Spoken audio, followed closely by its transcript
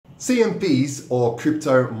CMPs, or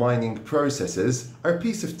crypto mining processors, are a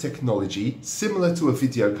piece of technology similar to a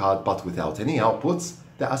video card but without any outputs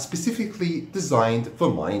that are specifically designed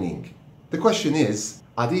for mining. The question is,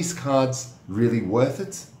 are these cards really worth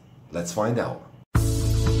it? Let's find out.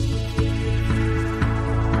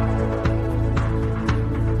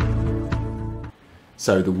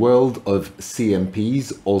 So the world of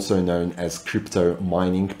CMPs, also known as crypto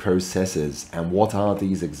mining processors. And what are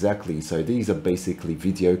these exactly? So these are basically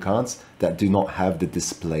video cards that do not have the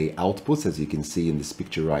display outputs, as you can see in this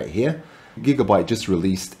picture right here. Gigabyte just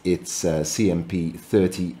released its CMP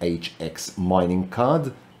 30HX mining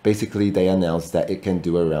card. Basically, they announced that it can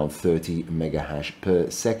do around 30 megahash per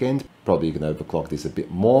second. Probably you can overclock this a bit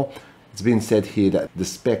more. It's been said here that the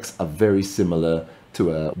specs are very similar to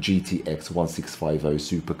a GTX 1650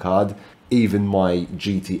 super card. Even my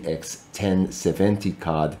GTX 1070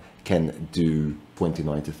 card can do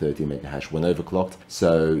 29 to 30 megahash when overclocked.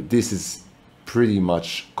 So this is pretty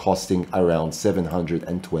much costing around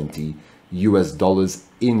 $720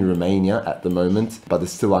 in Romania at the moment, but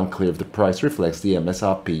it's still unclear if the price reflects the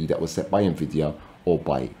MSRP that was set by Nvidia or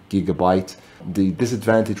by Gigabyte. The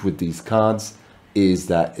disadvantage with these cards is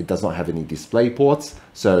that it does not have any display ports,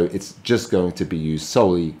 so it's just going to be used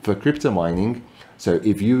solely for crypto mining. So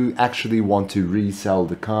if you actually want to resell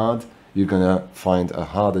the card, you're gonna find a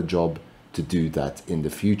harder job to do that in the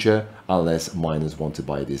future, unless miners want to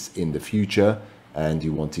buy this in the future and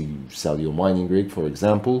you want to sell your mining rig, for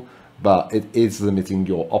example. But it is limiting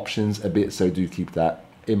your options a bit, so do keep that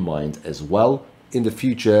in mind as well. In the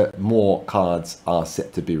future, more cards are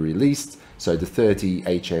set to be released. So the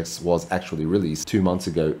 30HX was actually released 2 months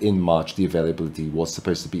ago in March. The availability was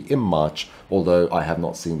supposed to be in March, although I have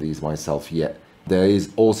not seen these myself yet. There is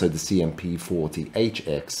also the CMP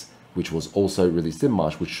 40HX, which was also released in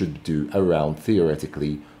March, which should do around,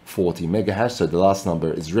 theoretically, 40 megahash. So the last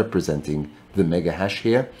number is representing the megahash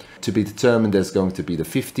here. To be determined, there's going to be the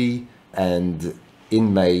 50, and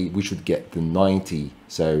in May we should get the 90.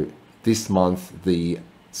 So this month, the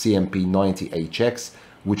CMP 90HX,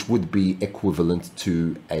 which would be equivalent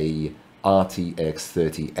to a RTX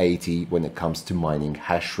 3080 when it comes to mining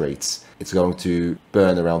hash rates. It's going to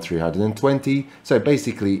burn around 320. So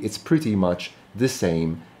basically, it's pretty much the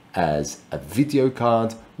same as a video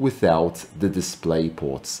card without the display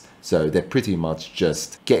ports. So they're pretty much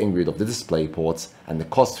just getting rid of the display ports, and the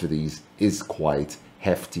cost for these is quite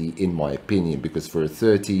hefty in my opinion, because for a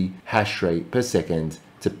 30 hash rate per second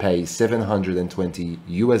to pay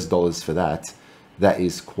 $720 for that, that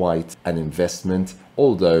is quite an investment.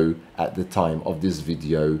 Although at the time of this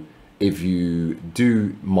video, if you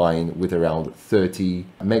do mine with around 30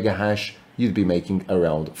 megahash, you'd be making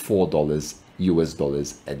around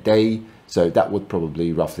 $4 a day. So that would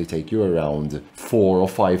probably roughly take you around 4 or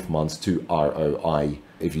 5 months to ROI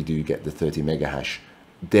if you do get the 30 megahash.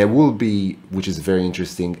 There will be, which is very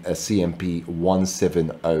interesting, a CMP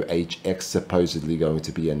 170HX supposedly going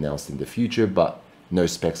to be announced in the future, but no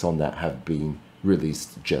specs on that have been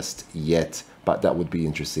released just yet, but that would be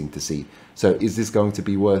interesting to see. So is this going to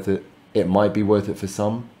be worth it? It might be worth it for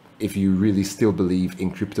some. If you really still believe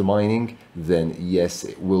in crypto mining, then yes,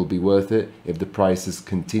 it will be worth it. If the prices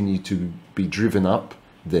continue to be driven up,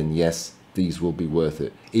 then yes, these will be worth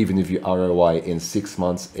it. Even if your ROI in 6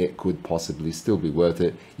 months, it could possibly still be worth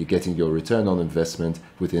it. You're getting your return on investment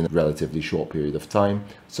within a relatively short period of time.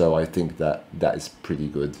 So I think that that is pretty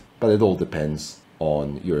good, but it all depends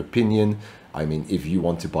on your opinion. I mean, if you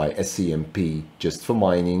want to buy a CMP just for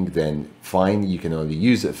mining, then fine, you can only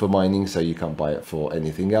use it for mining, so you can't buy it for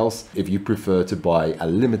anything else. If you prefer to buy a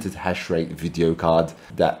limited hash rate video card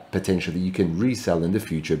that potentially you can resell in the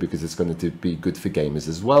future because it's going to be good for gamers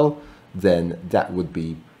as well, then that would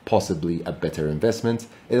be possibly a better investment.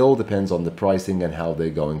 It all depends on the pricing and how they're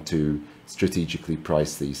going to strategically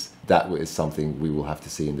price these. That is something we will have to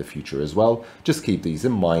see in the future as well. Just keep these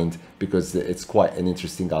in mind because it's quite an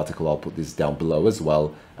interesting article. I'll put this down below as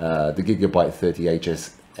well. The Gigabyte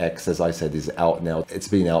 30HX, as I said, is out now. It's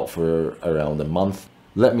been out for around a month.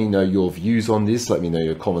 Let me know your views on this. Let me know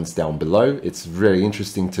your comments down below. It's very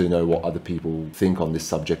interesting to know what other people think on this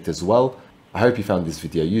subject as well. I hope you found this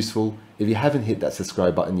video useful. If you haven't hit that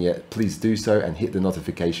subscribe button yet, please do so and hit the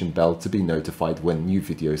notification bell to be notified when new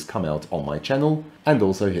videos come out on my channel, and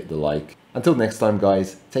also hit the like. Until next time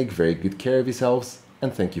guys, take very good care of yourselves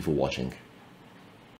and thank you for watching.